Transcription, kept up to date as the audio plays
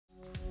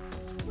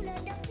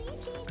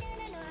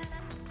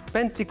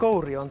Pentti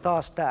Kouri on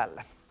taas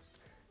täällä.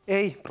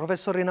 Ei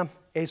professorina,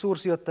 ei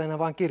suursijoittajana,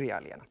 vaan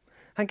kirjailijana.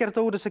 Hän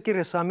kertoo uudessa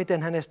kirjassaan,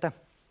 miten hänestä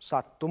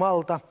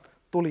sattumalta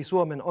tuli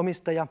Suomen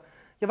omistaja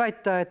ja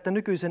väittää, että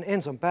nykyisen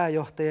Enson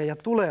pääjohtaja ja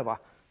tuleva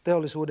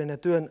teollisuuden ja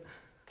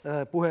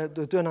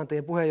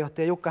työnantajien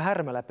puheenjohtaja Jukka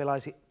Härmälä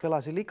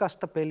pelasi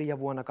likasta peliä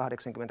vuonna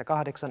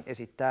 1988,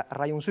 esittää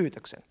rajun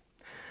syytöksen.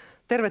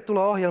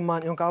 Tervetuloa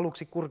ohjelmaan, jonka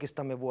aluksi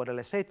kurkistamme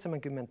vuodelle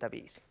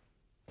 1975.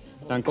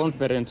 Tämän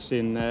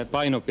konferenssin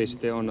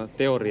painopiste on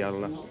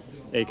teorialla,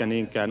 eikä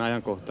niinkään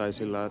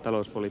ajankohtaisilla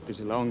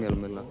talouspoliittisilla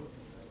ongelmilla.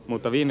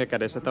 Mutta viime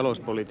kädessä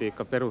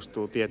talouspolitiikka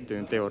perustuu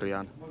tiettyyn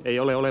teoriaan. Ei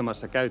ole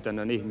olemassa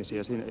käytännön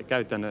ihmisiä,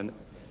 käytännön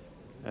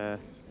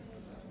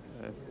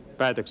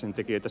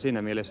päätöksentekijöitä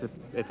siinä mielessä,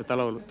 että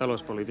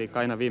talouspolitiikka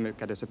aina viime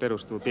kädessä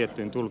perustuu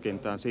tiettyyn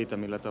tulkintaan siitä,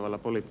 millä tavalla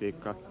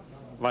politiikka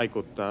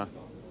vaikuttaa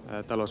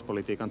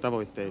talouspolitiikan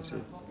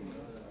tavoitteisiin.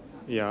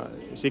 Ja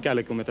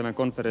sikäli kun me tämän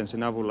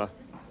konferenssin avulla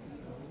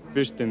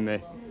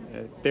pystymme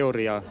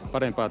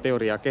parempaa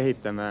teoriaa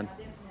kehittämään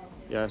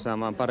ja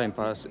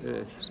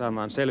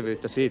saamaan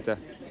selvyyttä siitä,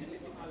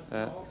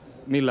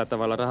 millä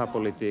tavalla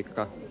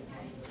rahapolitiikka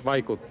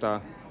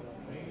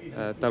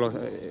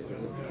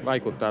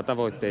vaikuttaa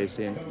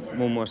tavoitteisiin,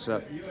 muun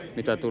muassa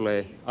mitä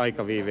tulee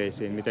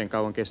aikaviiveisiin, miten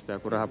kauan kestää,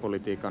 kun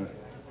rahapolitiikan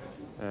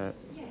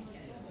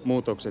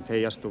muutokset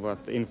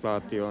heijastuvat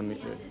inflaatioon,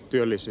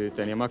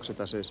 työllisyyteen ja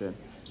maksutaseeseen.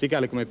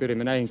 Sikäli kun me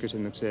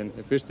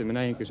pystymme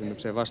näihin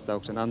kysymykseen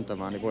vastauksen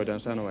antamaan, niin voidaan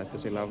sanoa, että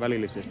sillä on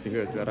välillisesti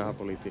hyötyä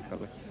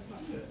rahapolitiikalle.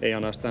 Ei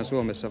ainoastaan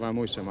Suomessa, vaan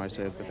muissa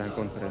maissa, jotka tähän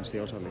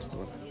konferenssiin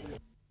osallistuvat.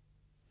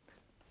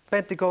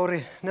 Pentti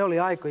Kouri, ne oli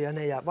aikoja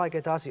ne ja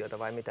vaikeita asioita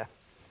vai mitä?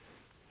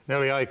 Ne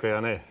oli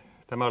aikoja ne.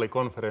 Tämä oli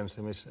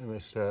konferenssi,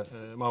 missä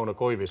Mauno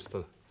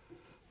Koivisto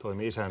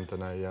toimi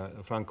isäntänä ja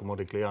Franco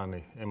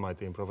Modigliani,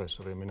 MIT:n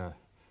professori ja minä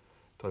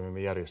toimimme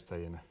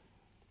järjestäjinä.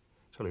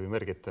 Se oli hyvin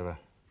merkittävä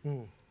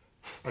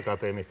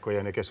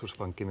akateemikkojen ja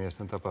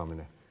keskuspankkimiesten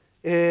tapaaminen.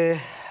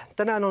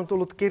 Tänään on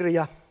tullut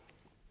kirja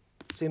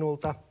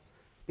sinulta,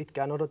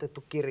 pitkään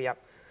odotettu kirja.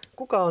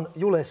 Kuka on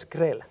Jules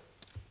Krell?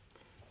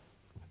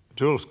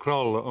 Jules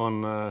Krell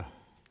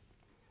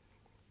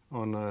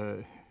on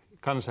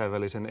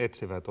kansainvälisen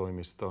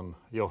etsivätoimiston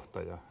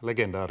johtaja,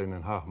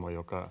 legendaarinen hahmo,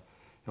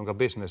 jonka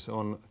business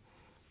on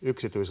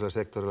yksityisellä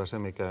sektorilla se,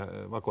 mikä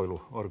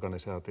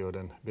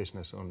vakoiluorganisaatioiden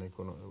business on niin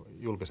kuin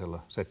julkisella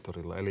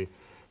sektorilla. Eli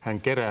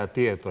hän kerää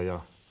tietoja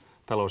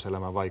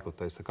talouselämän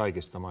vaikuttajista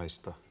kaikista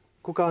maista.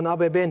 Kuka on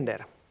Abe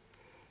Bender?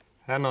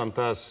 Hän on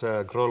taas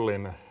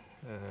Krollin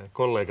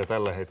kollega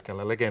tällä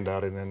hetkellä,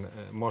 legendaarinen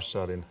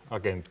Mossadin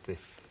agentti,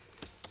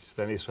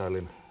 sitten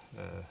Israelin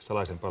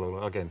salaisen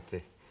palvelun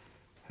agentti.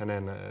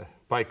 Hänen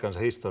paikkansa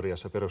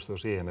historiassa perustuu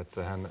siihen,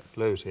 että hän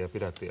löysi ja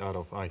pidätti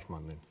Adolf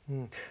Eichmannin.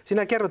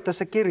 Sinä kerrot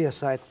tässä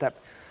kirjassa, että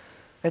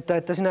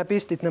sinä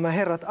pistit nämä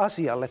herrat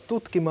asialle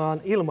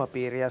tutkimaan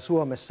ilmapiiriä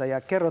Suomessa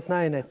ja kerrot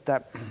näin,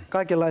 että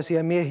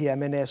kaikenlaisia miehiä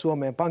menee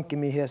Suomeen,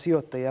 pankkimiehiä,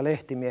 sijoittajia,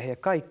 lehtimiehiä,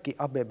 kaikki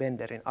Abe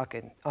Benderin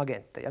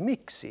agentteja.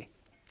 Miksi?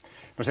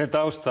 No sen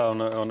tausta on,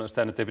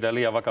 sitä nyt ei pidä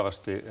liian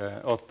vakavasti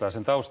ottaa,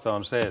 sen tausta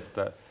on se,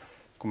 että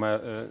kun mä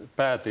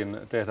päätin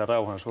tehdä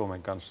rauhan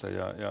Suomen kanssa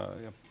ja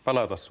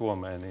palata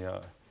Suomeen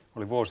ja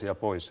oli vuosia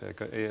pois,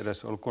 eikä ei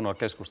edes ollut kunnolla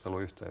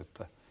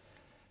keskusteluyhteyttä.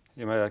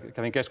 Ja mä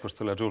kävin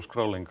keskustelua Jules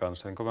Krollin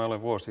kanssa, jonka mä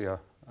olen vuosia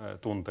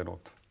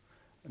tuntenut.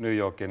 New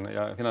Yorkin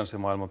ja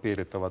finanssimaailman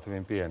piirit ovat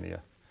hyvin pieniä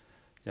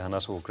ja hän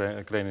asuu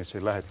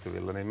Greenwichin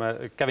lähettyvillä. Niin mä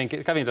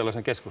kävin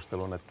tällaisen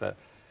keskustelun, että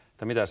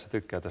mitä sä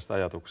tykkää tästä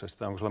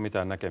ajatuksesta, onko sulla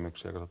mitään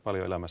näkemyksiä, kun olet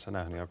paljon elämässä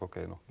nähnyt ja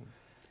kokenut.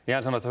 Ja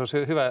hän sanoi, että se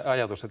olisi hyvä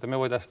ajatus, että me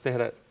voitaisiin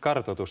tehdä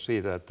kartoitus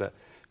siitä, että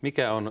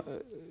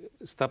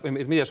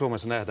mitä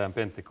Suomessa nähdään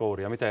Pentti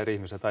Kouri ja mitä eri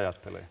ihmiset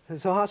ajattelee.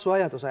 Se on hassu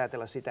ajatus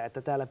ajatella sitä,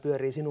 että täällä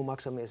pyörii sinun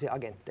maksamiesi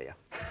agentteja.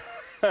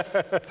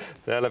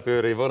 Täällä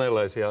pyörii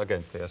monenlaisia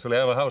agentteja. Se oli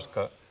aivan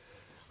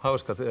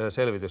hauska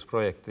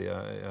selvitysprojekti,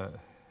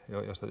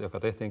 joka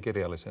tehtiin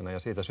kirjallisena ja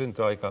siitä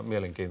syntyi aika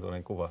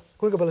mielenkiintoinen kuva.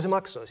 Kuinka paljon se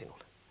maksoi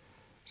sinulle?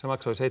 Se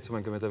maksoi $75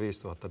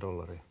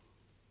 000.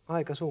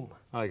 Aika summa.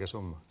 Aika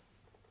summa.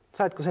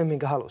 Saitko sen,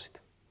 minkä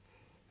halusit?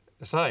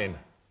 Sain.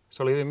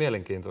 Se oli hyvin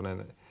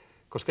mielenkiintoinen,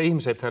 koska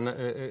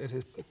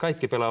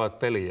kaikki pelaavat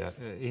peliä.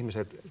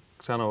 Ihmiset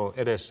sanoo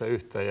edessä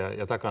yhtä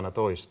ja takana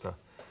toista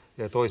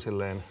ja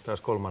toisilleen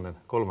taas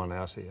kolmannen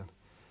asian.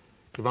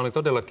 Ja mä olin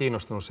todella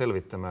kiinnostunut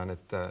selvittämään,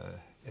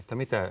 että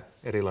mitä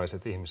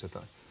erilaiset ihmiset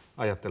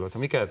ajattelevat, että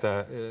mikä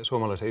tämä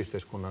suomalaisen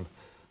yhteiskunnan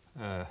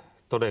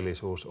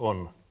todellisuus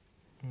on.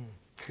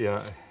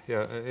 Ja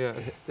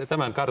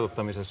tämän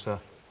kartoittamisessa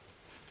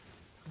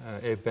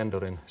ei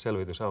Benderin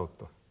selvitys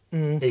auttoi.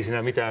 Ei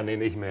siinä mitään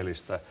niin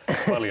ihmeellistä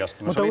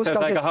paljastunut. Se oli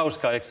itse aika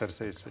hauska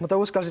eksersiissi. Mutta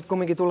uskalsit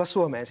kumminkin tulla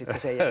Suomeen sitten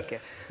sen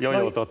jälkeen.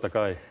 Joo, totta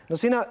kai. No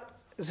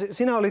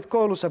sinä olit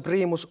koulussa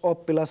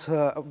priimus-oppilas,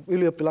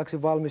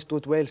 ylioppilaaksi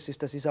valmistuit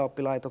Walesista,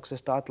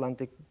 sisäoppilaitoksesta,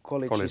 Atlantic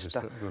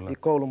Collegeista,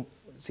 koulun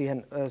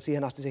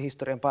siihen asti sen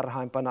historian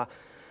parhaimpana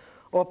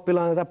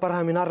oppilaana tai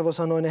parhaimmin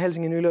arvosanoinen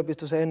Helsingin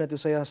yliopistossa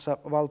ennätysajassa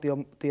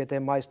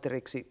valtiotieteen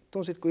maisteriksi.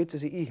 Tunsitko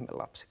itsesi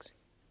ihmelapseksi?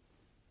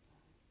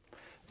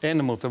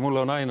 En, mutta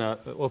mulla on aina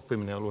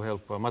oppiminen ollut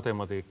helppoa.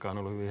 Matematiikka on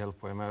ollut hyvin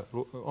helppoa ja mä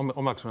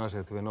omaksun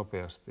asiat hyvin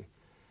nopeasti.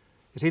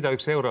 Ja siitä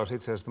yksi seuraus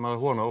itse asiassa, että mä olen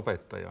huono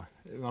opettaja.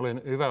 Mä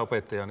olin hyvä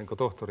opettaja niin kuin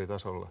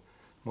tohtoritasolla,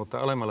 mutta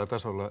alemmalla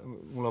tasolla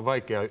mulla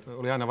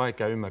oli aina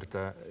vaikea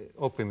ymmärtää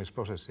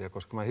oppimisprosessia,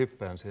 koska mä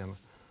hyppään siihen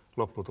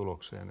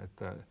lopputulokseen.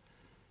 Että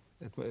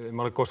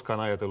mä olen koskaan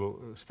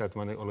ajatellut sitä, että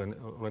mä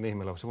olen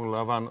ihmelapsi.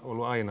 Mulla on vaan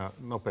ollut aina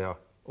nopea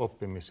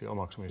oppimis- ja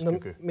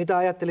omaksumiskyky. No, mitä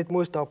ajattelit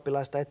muista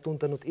oppilaista, et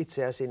tuntenut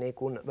itseäsi niin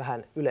kuin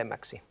vähän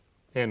ylemmäksi?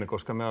 En,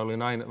 koska mä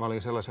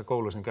olin sellaisessa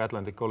koulussa kuin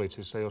Atlantic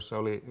Collegeissa, jossa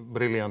oli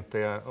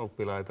briljantteja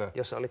oppilaita.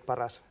 Jossa olit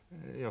paras?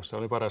 Jossa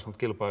oli paras, mutta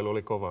kilpailu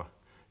oli kova.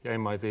 Ja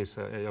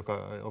MIT:ssä,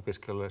 joka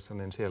opiskellessa,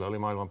 niin siellä oli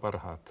maailman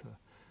parhaat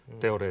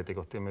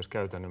teoreetikot ja myös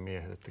käytännön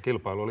miehet. Että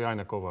kilpailu oli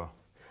aina kova.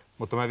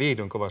 Mutta mä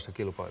viihdyn kovassa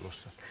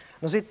kilpailussa.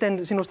 No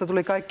sitten sinusta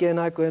tuli kaikkien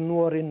aikojen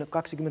nuorin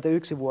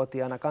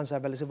 21-vuotiaana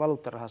kansainvälisen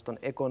valuuttarahaston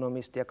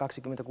ekonomisti ja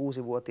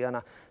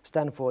 26-vuotiaana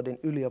Stanfordin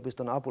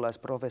yliopiston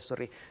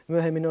apulaisprofessori.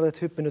 Myöhemmin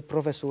olet hyppinyt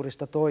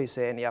professuurista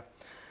toiseen. Ja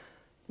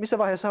missä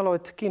vaiheessa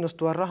aloit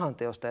kiinnostua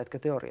rahanteosta etkä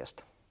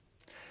teoriasta?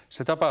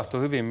 Se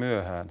tapahtui hyvin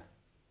myöhään.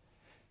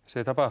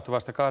 Se tapahtui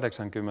vasta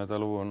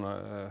 80-luvun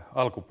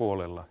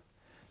alkupuolella.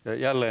 Ja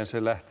jälleen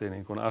se lähti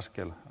niin kuin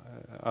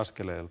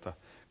askeleelta.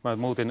 Mä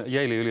muutin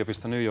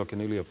Yale-yliopisto New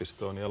Yorkin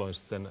yliopistoon ja aloin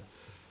sitten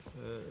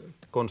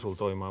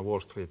konsultoimaan Wall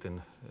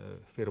Streetin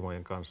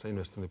firmojen kanssa,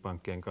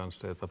 investointipankkien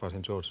kanssa ja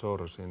tapasin George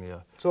Sorosin.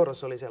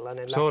 Soros oli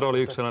sellainen lähtökohta. Soros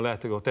oli yksi sellainen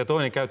lähtökohta. Ja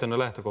toinen käytännön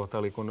lähtökohta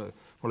oli, kun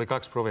oli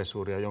 2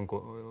 professuuria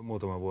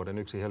muutaman vuoden,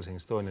 yksi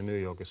Helsingissä, toinen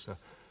New Yorkissa.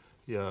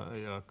 Ja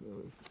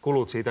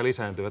kulut siitä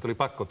lisääntyivät. Oli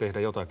pakko tehdä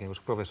jotakin,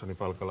 koska professorin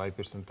palkalla ei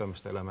pystynyt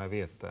tämmöistä elämää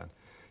viettämään.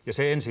 Ja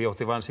se ensin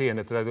johti vain siihen,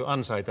 että täytyy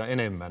ansaita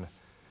enemmän.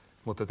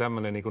 Mutta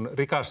tämmöinen niin kuin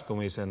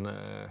rikastumisen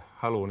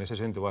halu, niin se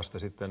syntyi vasta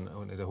sitten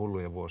niiden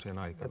hullujen vuosien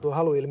aikana. Ja tuo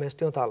halu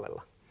ilmeisesti on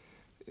tallella.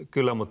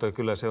 Kyllä, mutta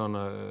kyllä se on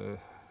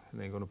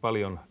niin kuin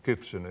paljon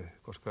kypsynyt,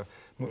 koska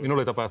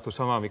minulle tapahtui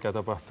sama, mikä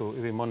tapahtuu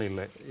hyvin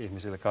monille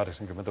ihmisille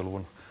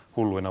 80-luvun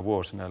hulluina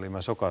vuosina. Eli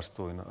mä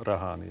sokastuin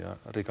rahaan ja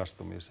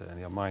rikastumiseen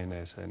ja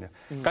maineeseen. Ja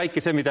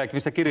kaikki se,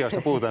 mistä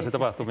kirjoissa puhutaan, se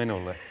tapahtui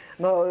minulle.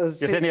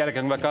 Ja sen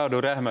jälkeen, kun mä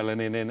kaaduin rähmälle,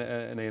 niin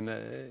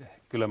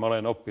kyllä mä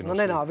olen oppinut. No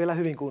nenä on vielä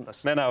hyvin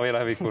kunnossa. Nenä on vielä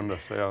hyvin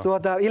kunnossa, joo.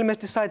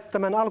 Ilmeisesti sait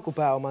tämän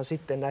alkupääoman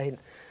sitten näihin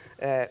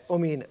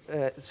omiin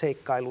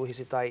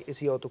seikkailuihisi tai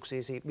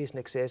sijoituksiisi,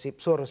 bisnekseesi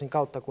Sorosin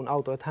kautta, kun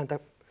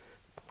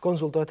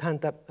konsultoit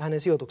häntä hänen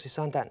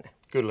sijoituksissaan tänne.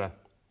 Kyllä.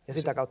 Ja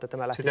sitä kautta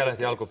tämä lähti. Sitä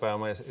lähti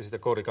alkupääoma ja sitten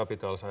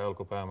Kouri-kaupoista sai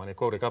alkupääoman. Ja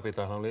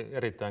Kouri-kaupoista oli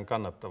erittäin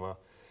kannattavaa.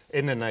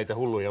 Ennen näitä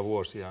hulluja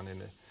vuosia,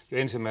 niin jo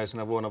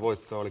ensimmäisenä vuonna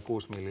voittoa oli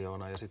 6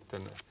 miljoonaa ja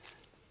sitten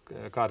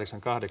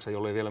 88,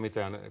 jolla ei vielä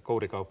mitään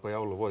Kouri-kauppoja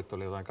ollut, voitto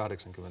oli jotain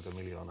 80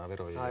 miljoonaa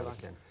verojen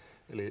jälkeen.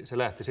 Eli se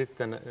lähti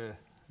sitten,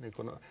 niin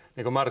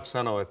kuin Marx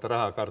sanoi, että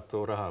raha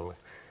karttuu rahalle.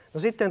 No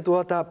sitten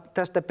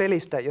tästä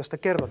pelistä, josta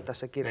kerrot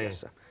tässä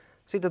kirjassa.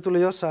 Siitä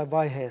tuli jossain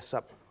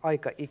vaiheessa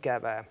aika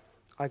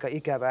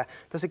ikävää.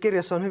 Tässä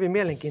kirjassa on hyvin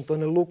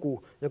mielenkiintoinen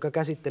luku, joka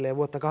käsittelee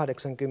vuotta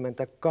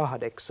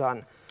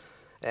 1988.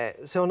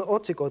 Se on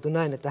otsikoitu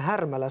näin, että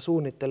Härmälä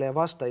suunnittelee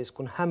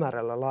vastaiskun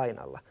hämärällä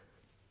lainalla.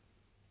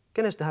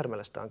 Kenestä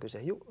Härmälästä on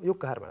kyse?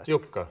 Jukka Härmälästä?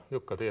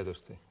 Jukka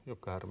tietysti.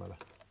 Jukka Härmälä.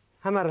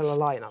 Hämärällä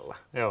lainalla?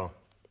 Joo.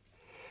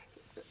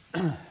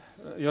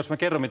 Jos mä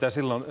kerron, mitä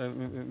silloin,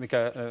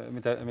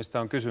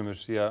 mistä on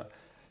kysymys ja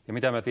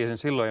mitä mä tiesin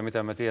silloin ja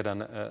mitä mä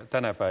tiedän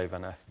tänä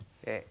päivänä.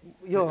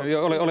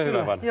 Ole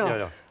hyvä vaan.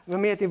 Joo. Mä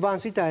mietin vaan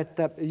sitä,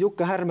 että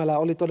Jukka Härmälä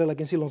oli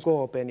todellakin silloin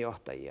KOP:n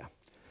johtaja.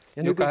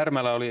 Jukka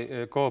Härmälä oli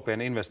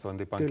KOP:n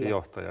investointipankin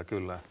johtaja,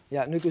 kyllä.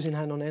 Ja nykyisin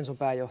hän on Enson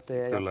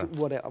pääjohtaja ja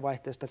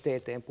vuodenvaihteesta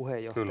TT:n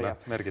puheenjohtaja. Kyllä,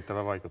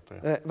 merkittävä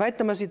vaikuttaja.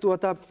 Väittämäsi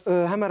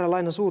hämärän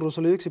lainan suuruus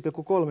oli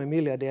 1,3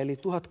 miljardia eli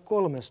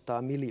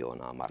 1300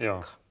 miljoonaa markkaa.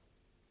 Joo.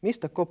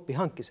 Mistä Koppi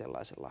hankki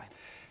sellaisen lainan?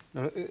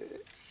 No,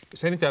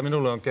 se, mitä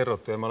minulle on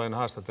kerrottu, ja mä olen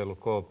haastatellut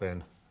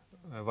KOP:n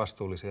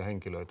vastuullisia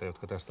henkilöitä,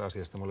 jotka tästä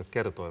asiasta minulle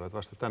kertoivat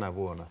vasta tänä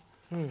vuonna,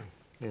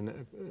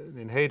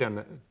 niin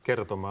heidän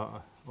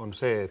kertoma on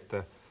se,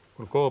 että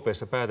kun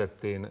KOP:ssa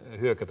päätettiin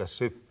hyökätä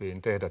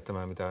SYPiin, tehdä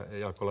tämä, mitä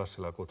Jaakko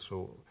Lassila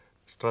kutsuu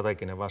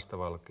strateginen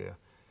vastavalkea,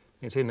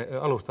 niin sinne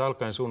alusta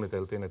alkaen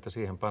suunniteltiin, että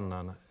siihen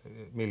pannaan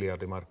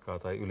miljardi markkaa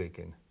tai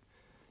ylikin.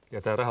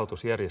 Ja tämä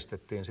rahoitus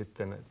järjestettiin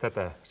sitten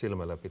tätä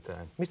silmällä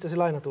pitäen. Mistä se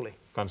laina tuli?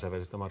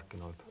 Kansainvälisistä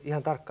markkinoilta.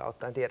 Ihan tarkkaan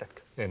ottaen,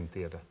 tiedätkö? En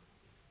tiedä.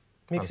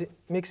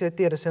 Miksi et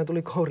tiedä, sehän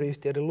tuli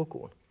Kouri-yhtiöiden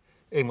lukuun?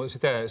 Ei,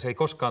 se ei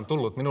koskaan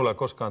tullut, minulla ei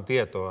koskaan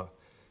tietoa.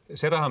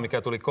 Se raha,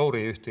 mikä tuli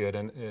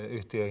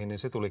Kouri-yhtiöihin, niin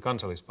se tuli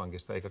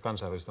Kansallis-Pankista eikä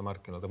kansainvälisistä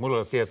markkinoilta. Minulla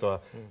ei ole tietoa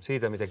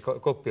siitä, miten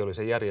Koppi oli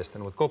sen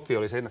järjestänyt, mutta Koppi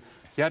oli sen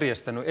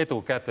järjestänyt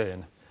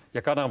etukäteen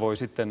ja kanavoi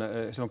sitten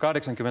silloin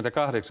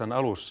 88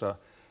 alussa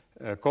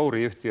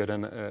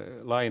Kouri-yhtiöiden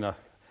laina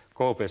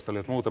KOP:sta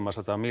oli muutama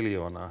 100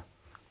 miljoonaa.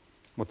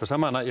 Mutta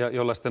samana,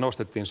 jolla sitten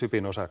ostettiin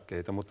SYPin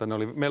osakkeita, mutta ne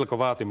oli melko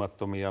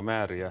vaatimattomia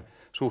määriä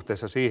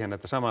suhteessa siihen,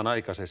 että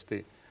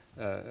samanaikaisesti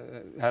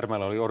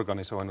Härmälä oli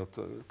organisoinut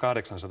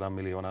 800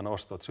 miljoonan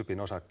ostot SYPin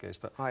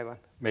osakkeista. Aivan.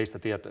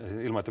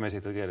 Ilman, että me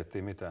siitä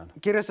tiedettiin mitään.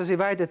 Kirjassasi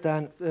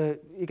väitetään,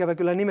 ikävä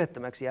kyllä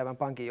nimettömäksi jäävän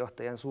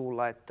pankinjohtajan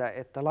suulla,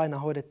 että laina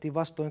hoidettiin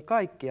vastoin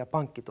kaikkia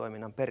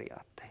pankkitoiminnan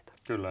periaatteita.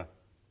 Kyllä.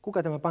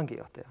 Kuka tämä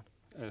pankinjohtaja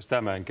on?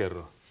 Sitä mä en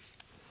kerro.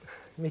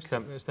 Miksi?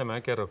 Sitä mä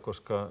en kerro,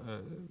 koska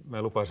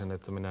mä lupasin,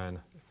 että minä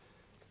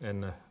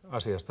en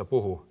asiasta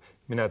puhu.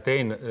 Minä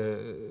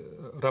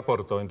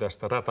raportoin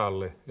tästä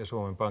Ratalle ja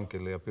Suomen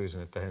Pankille ja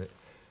pyysin, että he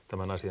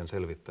tämän asian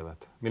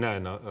selvittävät. Minä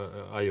en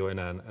aio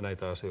enää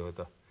näitä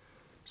asioita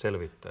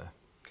selvittää.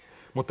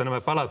 Mutta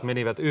nämä palat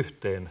menivät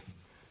yhteen,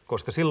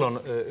 koska silloin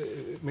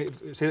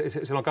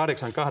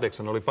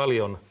 88 oli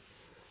paljon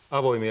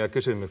avoimia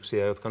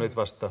kysymyksiä, jotka nyt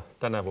vasta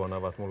tänä vuonna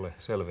ovat mulle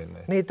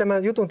selvinneet. Niin,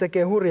 tämän jutun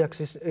tekee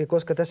hurjaksi,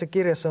 koska tässä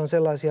kirjassa on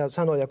sellaisia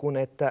sanoja kuin,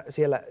 että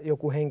siellä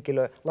joku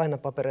henkilö,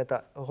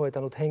 lainapapereita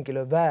hoitanut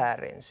henkilö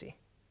väärensi.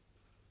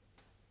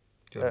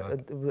 Kyllä.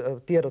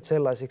 Tiedot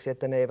sellaisiksi,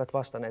 että ne eivät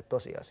vastanneet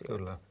tosiasioita.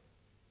 Kyllä.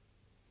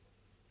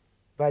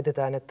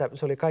 Väitetään, että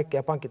se oli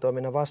kaikkea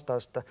pankkitoiminnan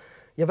vastausta.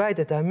 Ja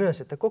väitetään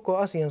myös, että koko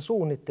asian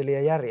suunnitteli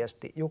ja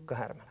järjesti Jukka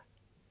Härmälä.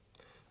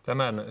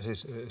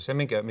 Siis se,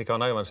 mikä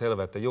on aivan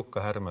selvä, että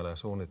Jukka Härmälä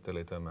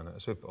suunnitteli tämän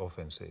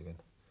SYP-offensiivin.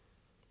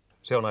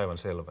 Se on aivan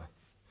selvä.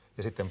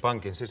 Ja sitten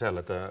pankin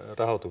sisällä tämä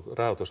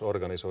rahoitus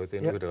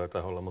organisoitiin yhdellä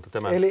taholla, mutta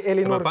tämä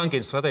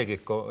pankin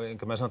strategikko,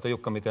 enkä mä sano, että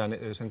Jukka mitään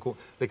sen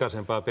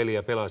likaisempaa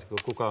peliä pelasi kuin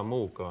kukaan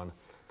muukaan.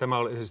 Tämä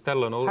oli, siis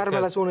tällöin ollut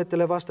Härmälä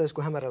suunnittelee vastaus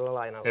kuin hämärällä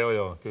lainalla.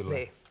 Joo, kyllä.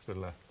 Niin.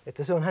 Kyllä.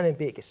 Että se on hänen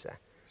piikissään.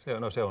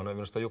 Se on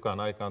minusta Jukan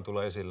aikaan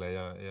tulla esille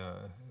ja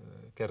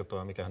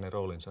kertoa, mikä hänen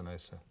roolinsa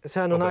näissä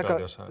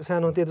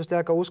Sehän on tietysti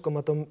aika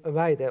uskomaton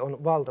väite,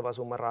 on valtava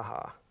summa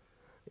rahaa.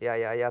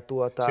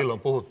 Silloin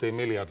puhuttiin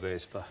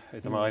miljardeista.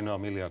 Ei tämä ainoa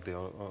miljardi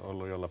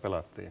ollut, jolla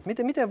pelattiin.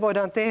 Miten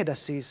voidaan tehdä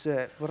siis?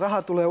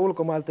 Raha tulee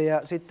ulkomailta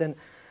ja sitten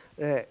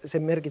se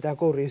merkitään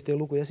Kouri-yhtiön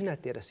lukuun ja sinä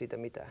et tiedä siitä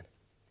mitään.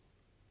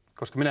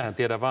 Koska minähän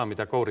tiedän vaan,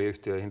 mitä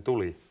Kouri-yhtiöihin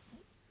tuli.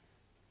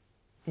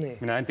 Niin.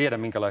 Minä en tiedä,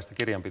 minkälaista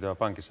kirjanpitoa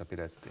pankissa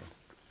pidettiin.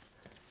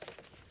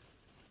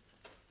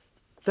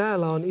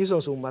 Täällä on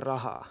iso summa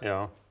rahaa.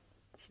 Joo.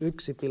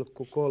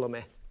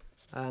 1,3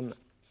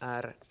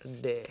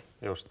 MRD.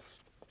 Just.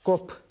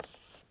 KOP.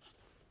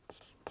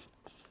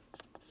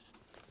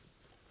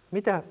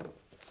 Mitä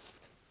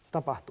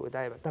tapahtui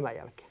tämän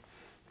jälkeen?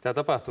 Mitä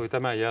tapahtui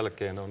tämän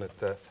jälkeen on,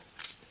 että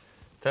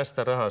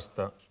tästä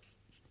rahasta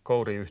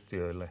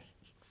Kouri-yhtiöille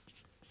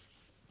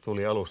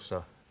tuli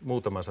alussa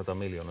muutama 100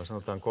 miljoonaa,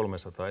 sanotaan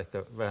 300,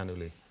 ehkä vähän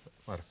yli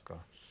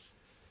markkaa.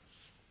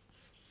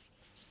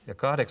 Ja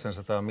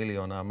 800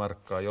 miljoonaa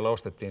markkaa, jolla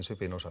ostettiin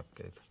SYPin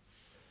osakkeita.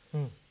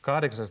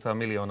 800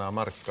 miljoonaa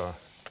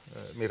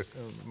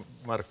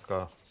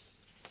markkaa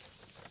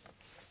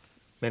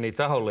meni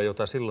taholle,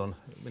 jota silloin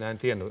minä en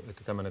tiennyt,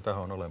 että tämmöinen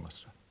taho on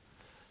olemassa.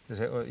 Ja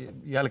se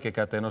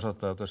jälkikäteen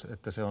osoittautui,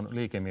 että se on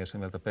liikemies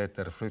nimeltä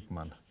Peter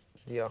Frykman.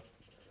 Joo.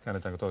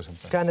 Käännetäänkö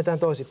toisinpäin? Käännetään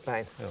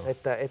toisinpäin,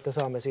 että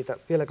saamme siitä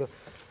vieläkö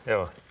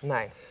Joo.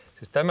 näin.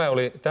 Siis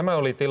tämä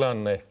oli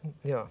tilanne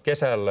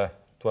kesällä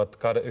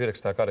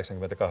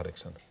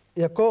 1988.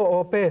 Ja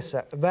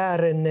KOP:ssä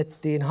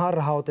väärennettiin,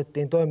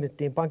 harhautettiin,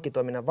 toimittiin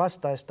pankkitoiminnan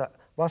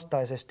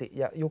vastaisesti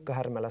ja Jukka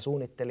Härmälä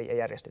suunnitteli ja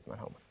järjesti tämän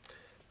homman.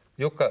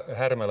 Jukka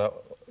Härmälä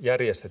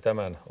järjesti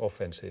tämän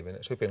offensiivin,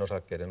 SYPin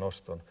osakkeiden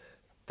oston.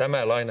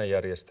 Tämä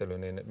lainajärjestely,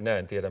 niin minä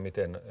en tiedä,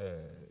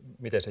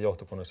 miten se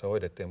johtokunnassa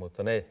hoidettiin,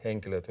 mutta ne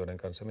henkilöt, joiden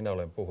kanssa minä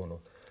olen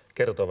puhunut,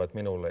 kertovat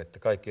minulle, että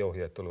kaikki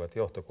ohjeet tulivat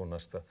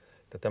johtokunnasta,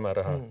 että tämä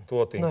raha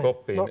tuotiin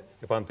koppiin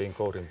ja pantiin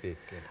Kourin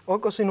piikkiin.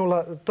 Onko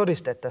sinulla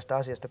todisteet tästä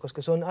asiasta,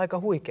 koska se on aika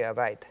huikea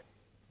väite?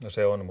 No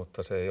se on,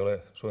 mutta se ei ole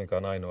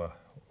suinkaan ainoa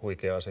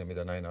huikea asia,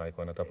 mitä näinä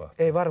aikoina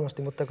tapahtuu. Ei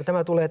varmasti, mutta kun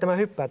tämä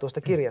hyppää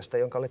tuosta kirjasta,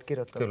 jonka olet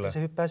kirjoittanut, kyllä.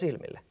 Se hyppää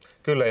silmille.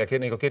 Kyllä, ja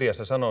niin kuin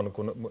kirjassa sanon,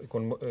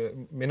 kun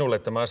minulle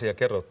tämä asia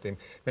kerrottiin,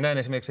 minä en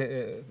esimerkiksi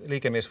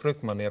liikemies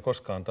Frykmania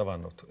koskaan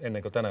tavannut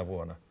ennen kuin tänä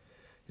vuonna.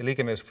 Ja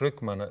liikemies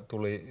Frykman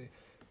tuli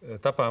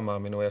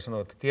tapaamaan minua ja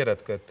sanoi, että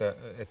tiedätkö,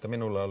 että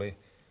minulla oli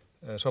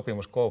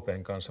sopimus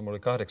KP:n kanssa, minulla oli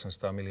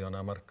 800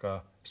 miljoonaa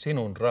markkaa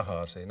sinun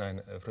rahasi,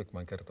 näin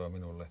Frykman kertoo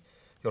minulle,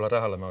 jolla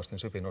rahalla mä ostin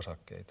SYPin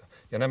osakkeita.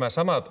 Ja nämä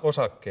samat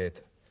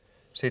osakkeet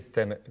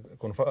sitten,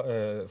 kun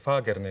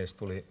Fagernes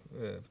tuli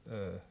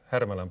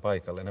Härmälän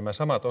paikalle, nämä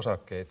samat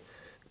osakkeet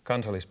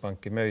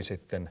Kansallis-Pankki möi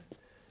sitten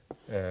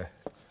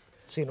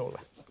sinulle.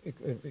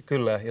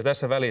 Kyllä, ja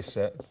tässä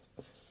välissä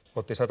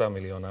otti 100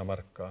 miljoonaa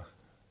markkaa,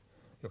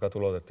 joka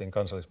tuloutettiin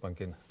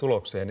Kansallis-Pankin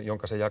tulokseen,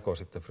 jonka se jakoi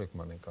sitten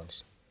Frykmanin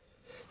kanssa.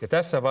 Ja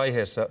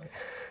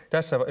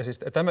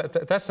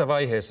tässä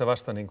vaiheessa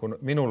vasta niin kuin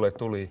minulle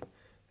tuli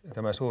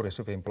tämä suuri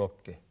SYPin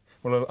blokki.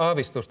 Mulla ei ollut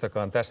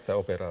aavistustakaan tästä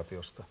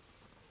operaatiosta,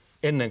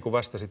 ennen kuin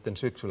vasta sitten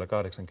syksyllä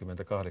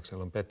 1988,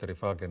 jolloin Petteri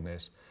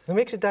Fagernes. No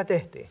miksi tämä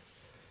tehtiin?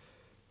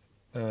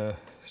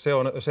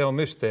 Se on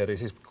mysteeri.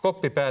 Siis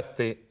koppi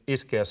päätti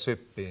iskeä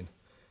SYPiin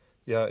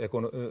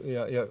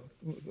ja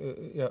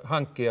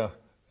hankkia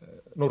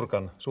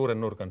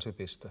suuren nurkan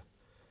SYPistä.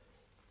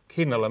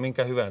 Hinnalla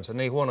minkä hyvänsä.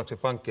 Niin huonoksi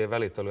pankkien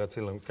välit olivat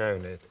silloin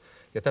käyneet.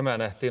 Ja tämä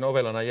nähtiin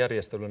ovelana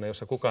järjestelynä,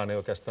 jossa kukaan ei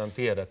oikeastaan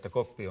tiedä, että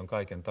koppi on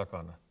kaiken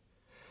takana.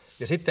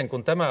 Ja sitten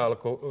kun tämä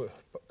alkoi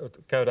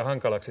käydä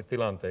hankalaksi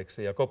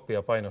tilanteeksi ja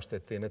koppia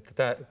painostettiin,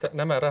 että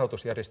nämä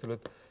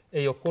rahoitusjärjestelyt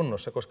ei ole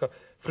kunnossa, koska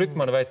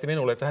Frykman väitti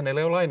minulle, että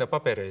hänellä ei ole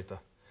lainapapereita.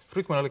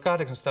 Frykman oli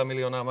 800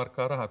 miljoonaa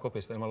markkaa rahaa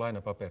kopista ilman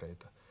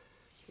lainapapereita.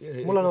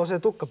 Mulla nousee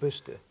tukka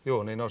pystyyn.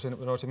 Joo, niin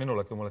nousi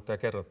minullakin, mulle tämä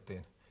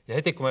kerrottiin. Ja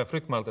heti kun mä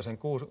Frykmalta sen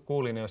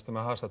kuulin, josta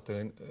mä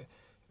haastattelin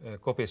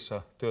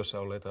kopissa työssä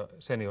olleita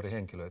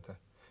seniorihenkilöitä,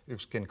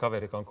 yksikin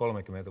kaveri, joka on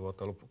 30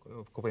 vuotta ollut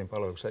kopin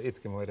palveluksessa,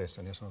 itki mun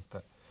edessäni ja sanoi,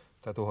 että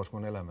tämä tuhosi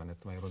mun elämän,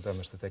 että mä joudun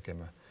tämmöistä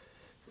tekemään.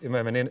 Ja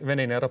mä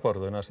menin ja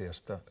raportoin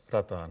asiasta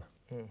rataan.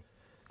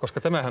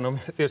 Koska tämähän on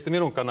tietysti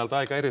minun kannalta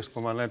aika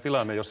eriskummallinen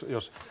tilanne,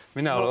 jos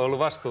minä olen ollut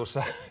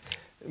vastuussa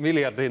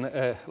miljardin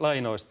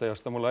lainoista,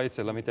 josta mulla ei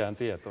itsellä mitään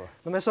tietoa.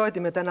 No me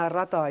soitimme tänään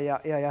rataan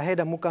ja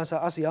heidän mukaansa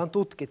asia on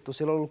tutkittu.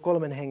 Siellä on ollut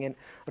 3 hengen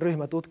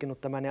ryhmä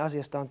tutkinut tämän ja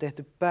asiasta on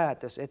tehty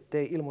päätös,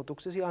 ettei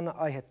ilmoituksesi anna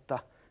aihetta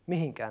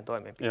mihinkään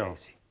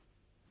toimenpiteisiin.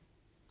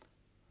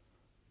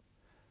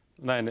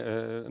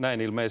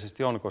 Näin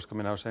ilmeisesti on, koska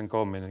minä olen sen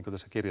kommin, niin kuin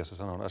tässä kirjassa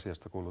sanon,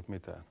 asiasta kuullut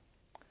mitään.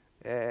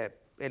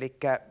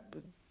 Elikkä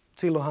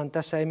silloinhan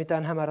tässä ei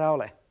mitään hämärää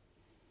ole.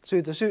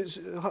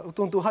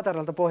 Tuntuu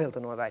hataralta pohjalta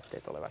nuo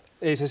väitteet olevat.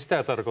 Ei se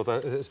sitä tarkoita.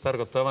 Se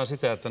tarkoittaa vain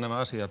sitä, että nämä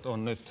asiat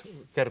on nyt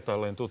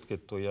kertaalleen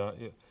tutkittu ja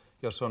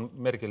jos on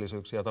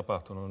merkillisyyksiä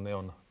tapahtunut, ne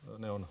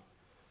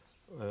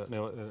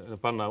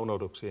pannaan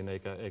unohduksiin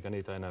eikä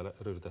niitä enää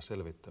ryhdytä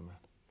selvittämään.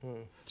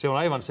 Se on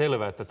aivan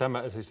selvää, että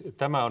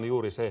tämä on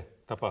juuri se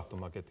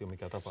tapahtumaketju,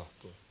 mikä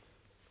tapahtuu.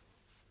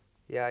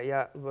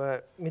 Ja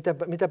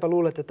mitäpä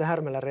luulet, että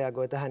Härmälä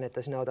reagoi tähän,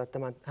 että sinä otat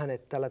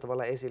hänet tällä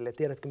tavalla esille?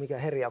 Tiedätkö, mikä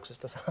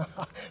herjauksesta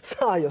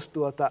saa jos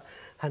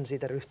hän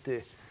siitä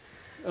ryhtyy,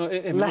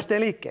 lähtee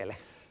liikkeelle?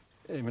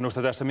 Ei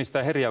minusta tässä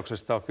mistään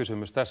herjauksesta ole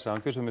kysymys. Tässä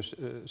on kysymys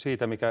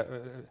siitä, mikä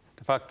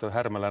de facto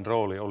Härmälän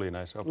rooli oli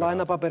näissä operaatioissa.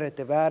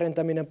 Lainapapereiden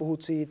väärentäminen,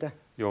 puhut siitä?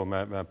 Joo,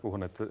 mä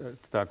puhun, että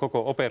tämä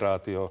koko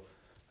operaatio,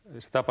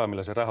 se tapa,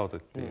 millä se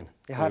rahoitettiin.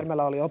 Ja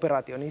Härmälä oli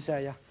operaation isä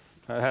ja...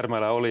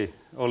 Härmälä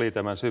oli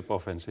tämän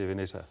SYP-offensiivin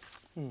isä,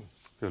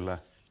 kyllä.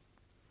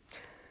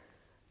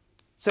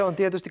 Se on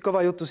tietysti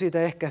kova juttu,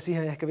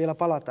 siihen ehkä vielä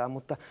palataan,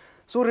 mutta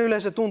suuri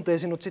yleisö tuntee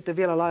sinut sitten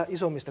vielä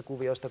isommista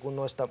kuvioista kuin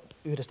noista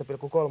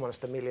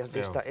 1,3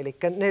 miljardista, Joo. eli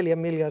 4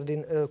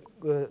 miljardin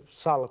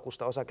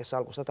salkusta,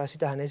 osakesalkusta, tai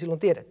sitähän ei silloin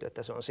tiedetty,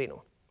 että se on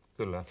sinun.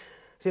 Kyllä.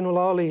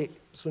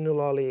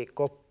 Sinulla oli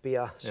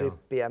koppia,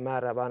 SYPiä,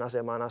 määräävään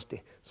asemaan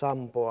asti,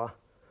 Sampoa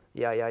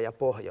ja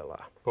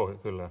Pohjolaa.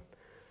 Kyllä.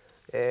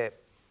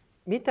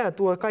 Mitä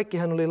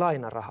kaikkihan oli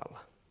lainarahalla,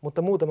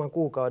 mutta muutaman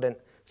kuukauden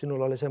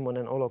sinulla oli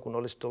semmoinen olo, kun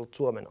olisit ollut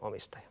Suomen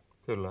omistaja.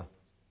 Kyllä.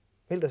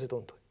 Miltä se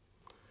tuntui?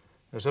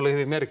 No, se oli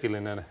hyvin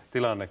merkillinen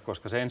tilanne,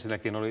 koska se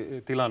ensinnäkin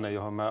oli tilanne,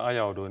 johon mä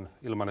ajauduin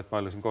ilman, että mä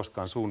olisin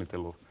koskaan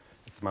suunnitellut,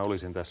 että mä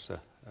olisin tässä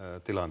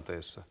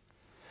tilanteessa.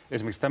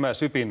 Esimerkiksi tämä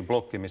SYPin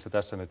blokki, mistä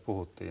tässä nyt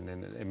puhuttiin,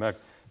 niin en mä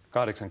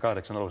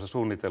 88 alussa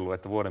suunnitellut,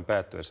 että vuoden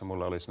päättyessä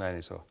mulla olisi näin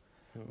iso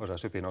osa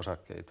SYPin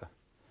osakkeita.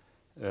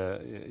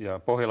 Ja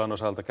Pohjolan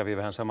osalta kävi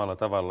vähän samalla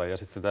tavalla ja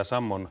sitten tämä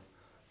Sammon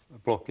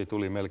blokki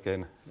tuli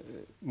melkein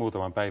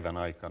muutaman päivän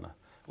aikana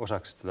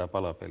osaksi tätä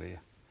palapeliä.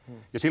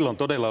 Ja silloin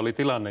todella oli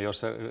tilanne,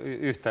 jossa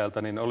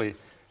yhtäältä niin oli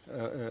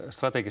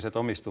strategiset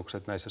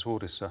omistukset näissä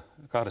suurissa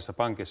 2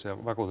 pankissa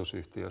ja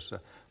vakuutusyhtiössä,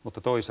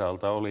 mutta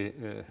toisaalta oli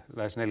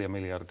lähes 4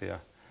 miljardia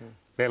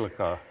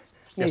velkaa.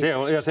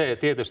 Ja se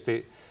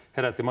tietysti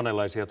herätti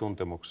monenlaisia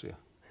tuntemuksia.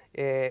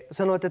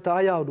 Sanoit, että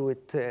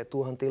ajauduit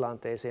tuohon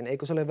tilanteeseen.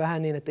 Eikö se ole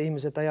vähän niin, että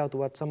ihmiset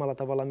ajautuvat samalla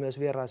tavalla myös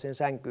vieraaseen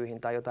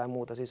sänkyihin tai jotain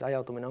muuta? Siis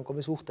ajautuminen on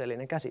kovin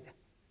suhteellinen käsite.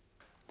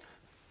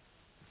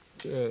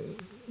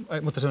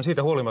 Mutta se on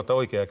siitä huolimatta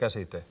oikea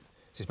käsite.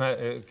 Siis mä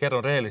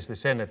kerron rehellisesti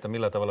sen, että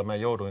millä tavalla mä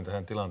jouduin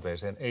tähän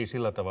tilanteeseen. Ei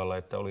sillä tavalla,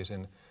 että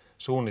olisin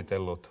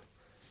suunnitellut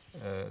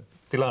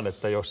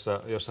tilannetta,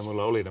 jossa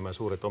mulla oli nämä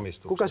suuret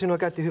omistukset. Kuka sinua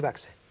käytti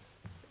hyväkseen?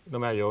 No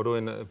mä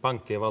jouduin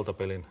pankkien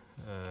valtapelin.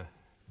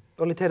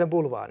 Olit heidän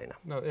bulvaanina?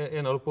 No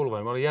en ollut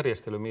bulvaani, mä olin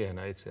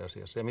järjestelymiehenä itse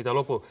asiassa. Ja mitä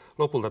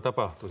lopulta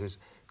tapahtui, siis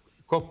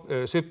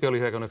SYP oli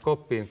hyökännyt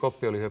koppiin,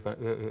 koppi oli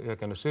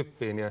hyökännyt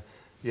SYPiin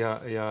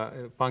ja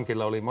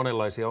pankilla oli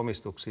monenlaisia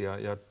omistuksia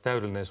ja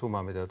täydellinen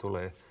suma, mitä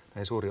tulee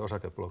näihin suuriin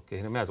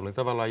osakeblokkeihin. Ja minä tulin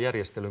tavallaan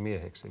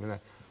järjestelymieheksi. Minä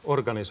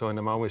organisoin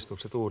nämä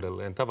omistukset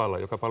uudelleen tavalla,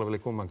 joka palveli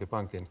kummankin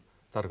pankin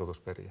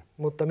tarkoitusperiä.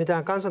 Mutta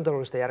mitään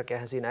kansantaloudellista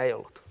järkeähän siinä ei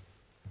ollut.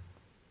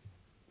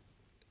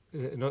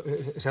 No,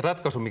 se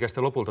ratkaisu, mikä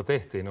sitten lopulta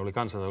tehtiin, oli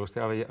kansantaloudellisesti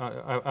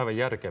aivan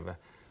järkevä.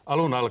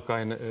 Alun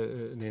alkaen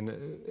niin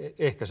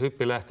ehkä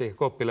SYP lähti,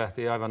 koppi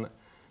lähti aivan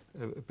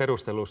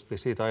perustellusti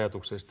siitä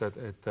ajatuksesta,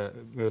 että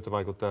myötä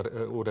vaikuttaa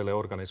uudelleen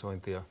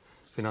organisointia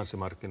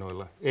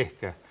finanssimarkkinoilla.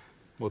 Ehkä,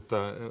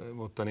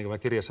 mutta niin kuin mä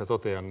kirjassa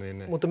totean,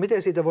 niin... Mutta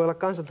miten siitä voi olla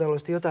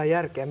kansantaloudellisesti jotain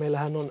järkeä?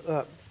 Meillähän on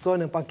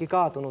toinen pankki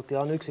kaatunut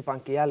ja on yksi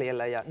pankki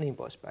jäljellä ja niin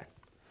poispäin.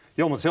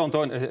 Joo, mutta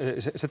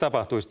se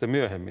tapahtui sitten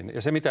myöhemmin.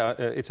 Ja se, mitä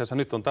itse asiassa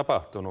nyt on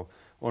tapahtunut,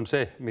 on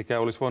se, mikä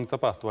olisi voinut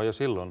tapahtua jo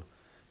silloin,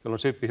 jolloin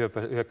SYP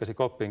hyökkäsi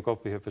koppiin,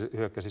 koppi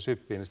hyökkäsi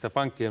SYPiin, niin sitä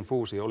pankkien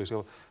fuusio olisi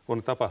jo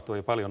voinut tapahtua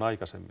jo paljon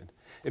aikaisemmin.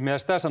 En minä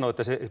sitä sano,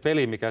 että se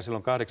peli, mikä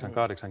silloin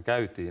 88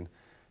 käytiin,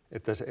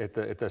 että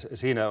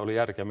siinä oli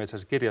järkeä. Itse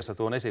asiassa kirjassa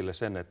tuon esille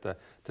sen, että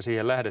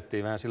siihen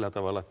lähdettiin vähän sillä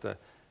tavalla, että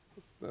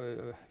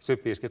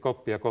SYP iski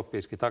koppia, koppi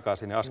iski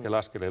takaisin ja askel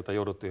askeleelta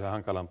jouduttiin ihan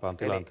hankalampaan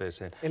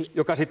tilanteeseen,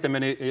 joka sitten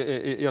meni,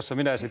 jossa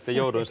minä sitten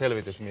jouduin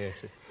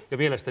selvitysmieheksi. Ja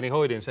mielestäni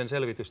hoidin sen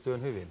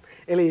selvitystyön hyvin.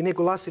 Eli niin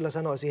kuin Lassila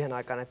sanoi siihen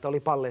aikaan, että oli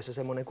palleissa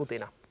semmoinen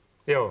kutina.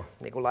 Joo.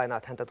 Niin kuin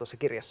lainaat häntä tuossa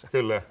kirjassa.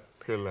 Kyllä,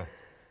 kyllä.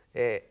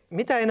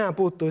 Mitä enää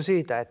puuttui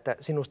siitä, että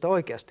sinusta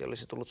oikeasti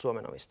olisi tullut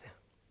Suomen omistaja?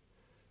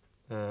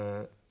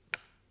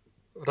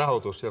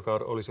 Rahoitus, joka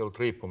olisi ollut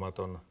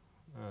riippumaton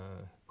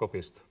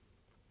kopista,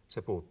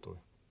 se puuttui.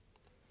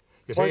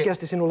 Ja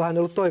oikeasti sinullahan ei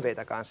ollut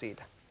toiveitakaan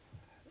siitä?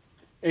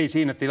 Ei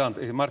siinä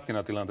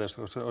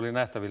markkinatilanteessa, koska oli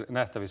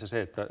nähtävissä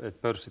se, että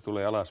pörssi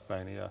tulee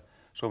alaspäin ja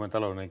Suomen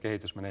taloudellinen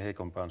kehitys menee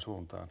heikompaan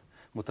suuntaan.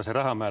 Mutta se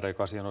rahamäärä,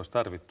 joka siihen olisi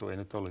tarvittu, ei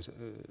nyt oli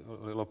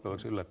loppujen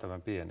lopuksi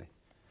yllättävän pieni.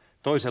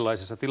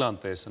 Toisenlaisessa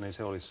tilanteessa niin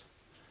se olisi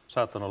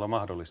saattanut olla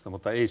mahdollista,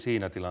 mutta ei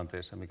siinä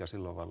tilanteessa, mikä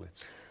silloin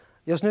vallitsi.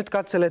 Jos nyt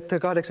katselet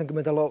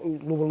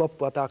 80-luvun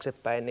loppua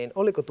taaksepäin, niin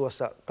oliko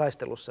tuossa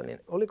taistelussa, niin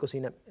oliko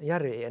siinä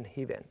järjen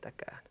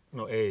hiventäkään?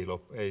 No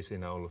ei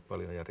siinä ollut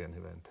paljon järjen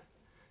hiventä.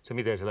 Se,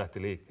 miten se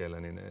lähti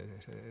liikkeelle, niin...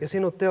 Ja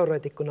sinut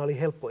teoreetikkona oli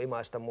helppo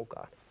imaista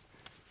mukaan?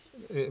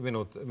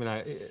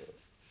 Minä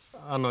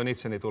annoin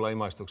itseni tulla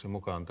imaistuksen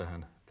mukaan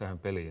tähän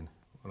peliin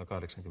vuonna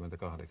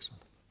 1988.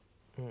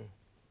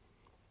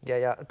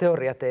 Ja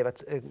teoriat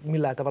eivät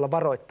millään tavalla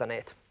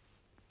varoittaneet?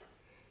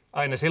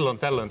 Aina silloin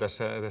tällöin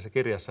tässä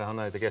kirjassa on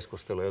näitä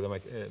keskusteluja, joita mä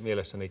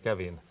mielessäni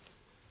kävin.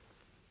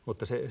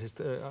 Mutta siis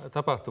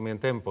tapahtumien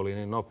tempo oli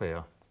niin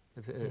nopea.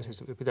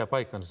 Siis pitää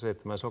paikkansa se,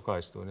 että mä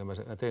sokaistuin ja mä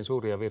tein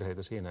suuria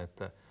virheitä siinä,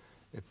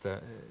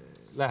 että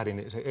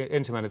lähdin. Se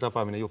ensimmäinen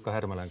tapaaminen Jukka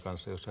Härmälän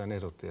kanssa, jossa hän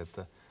ehdotti,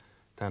 että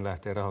hän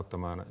lähtee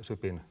rahoittamaan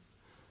SYPin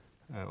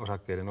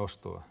osakkeiden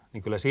ostoa.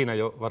 Niin kyllä siinä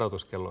jo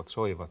varoituskellot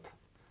soivat.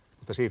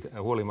 Mutta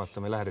siitä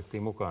huolimatta me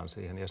lähdettiin mukaan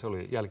siihen ja se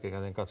oli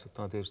jälkikäteen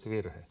katsottuna tietysti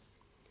virhe.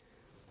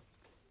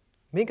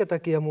 Minkä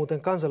takia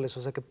muuten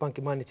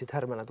Kansallis-Osake-Pankki, mainitsit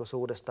Härmälän tuossa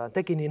uudestaan,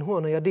 teki niin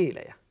huonoja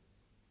diilejä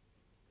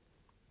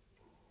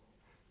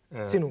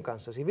sinun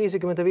kanssasi? 50-50,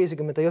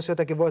 jos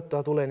jotakin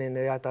voittoa tulee, niin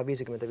ne jaetaan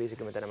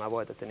 50-50 nämä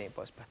voitot ja niin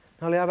poispäin.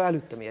 Nämä oli aivan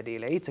älyttömiä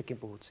diilejä, itsekin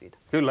puhut siitä.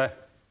 Kyllä,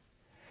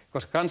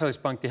 koska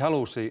Kansallispankki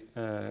halusi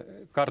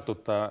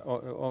kartuttaa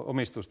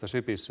omistusta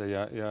SYPissä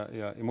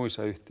ja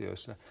muissa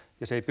yhtiöissä,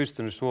 ja se ei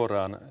pystynyt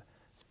suoraan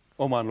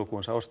oman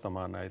lukunsa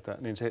ostamaan näitä,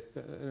 niin se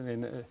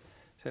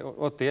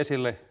otti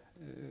esille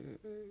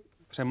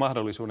sen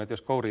mahdollisuuden, että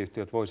jos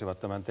Kouri-yhtiöt voisivat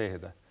tämän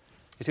tehdä.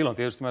 Ja silloin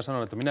tietysti mä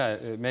sanon, että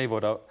me ei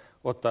voida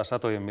ottaa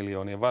satojen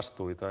miljoonien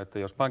vastuita, että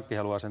jos pankki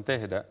haluaa sen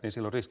tehdä, niin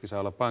silloin riski saa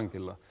olla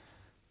pankilla.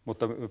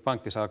 Mutta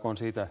pankki saakoon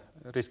siitä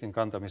riskin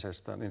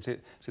kantamisesta, niin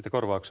sitten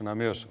korvauksena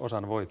myös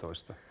osan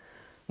voitoista.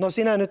 No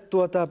sinä nyt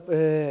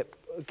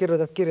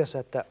kirjoitat kirjassa,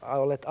 että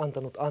olet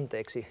antanut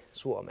anteeksi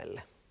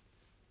Suomelle.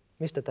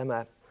 Mistä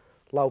tämä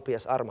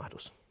laupias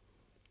armahdus?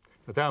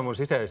 No, tämä on mun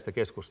sisäistä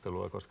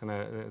keskustelua, koska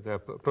tämä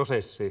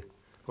prosessi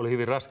oli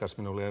hyvin raskas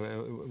minulle.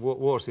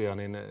 Vuosia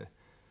niin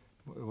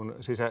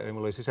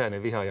minulla oli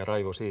sisäinen viha ja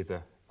raivo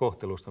siitä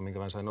kohtelusta, minkä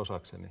mä sain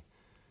osakseni.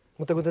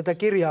 Mutta kun tätä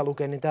kirjaa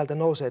lukee, niin täältä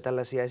nousee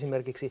tällaisia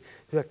esimerkiksi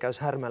hyökkäys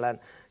Härmälän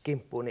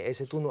kimppuun, niin ei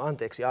se tunnu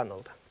anteeksi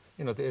annolta.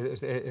 No,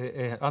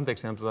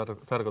 anteeksianto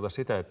tarkoita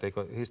sitä,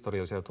 etteikö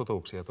historiallisia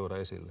totuuksia tuoda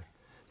esille.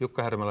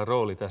 Jukka Härmälän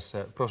rooli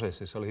tässä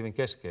prosessissa oli hyvin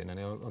keskeinen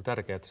ja on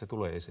tärkeää, että se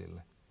tulee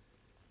esille.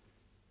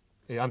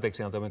 Ei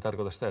anteeksiantaminen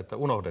tarkoita sitä, että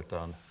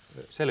unohdetaan,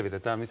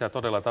 selvitetään, mitä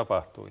todella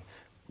tapahtui.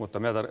 Mutta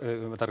mä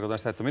tarkoitan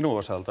sitä, että minun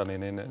osaltani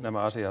niin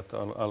nämä asiat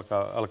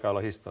alkaa olla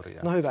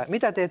historiaa. No hyvä.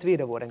 Mitä teet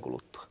 5 vuoden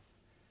kuluttua?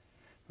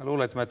 Mä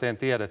luulen, että mä teen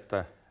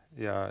tiedettä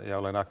ja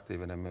olen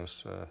aktiivinen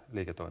myös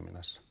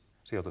liiketoiminnassa,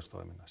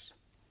 sijoitustoiminnassa.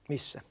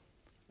 Missä?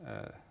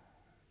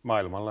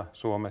 Maailmalla,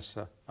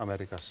 Suomessa,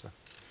 Amerikassa.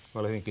 Mä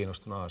olen hyvin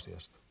kiinnostunut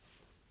Aasiasta.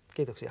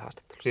 Kiitoksia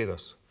haastattelusta.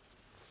 Kiitos.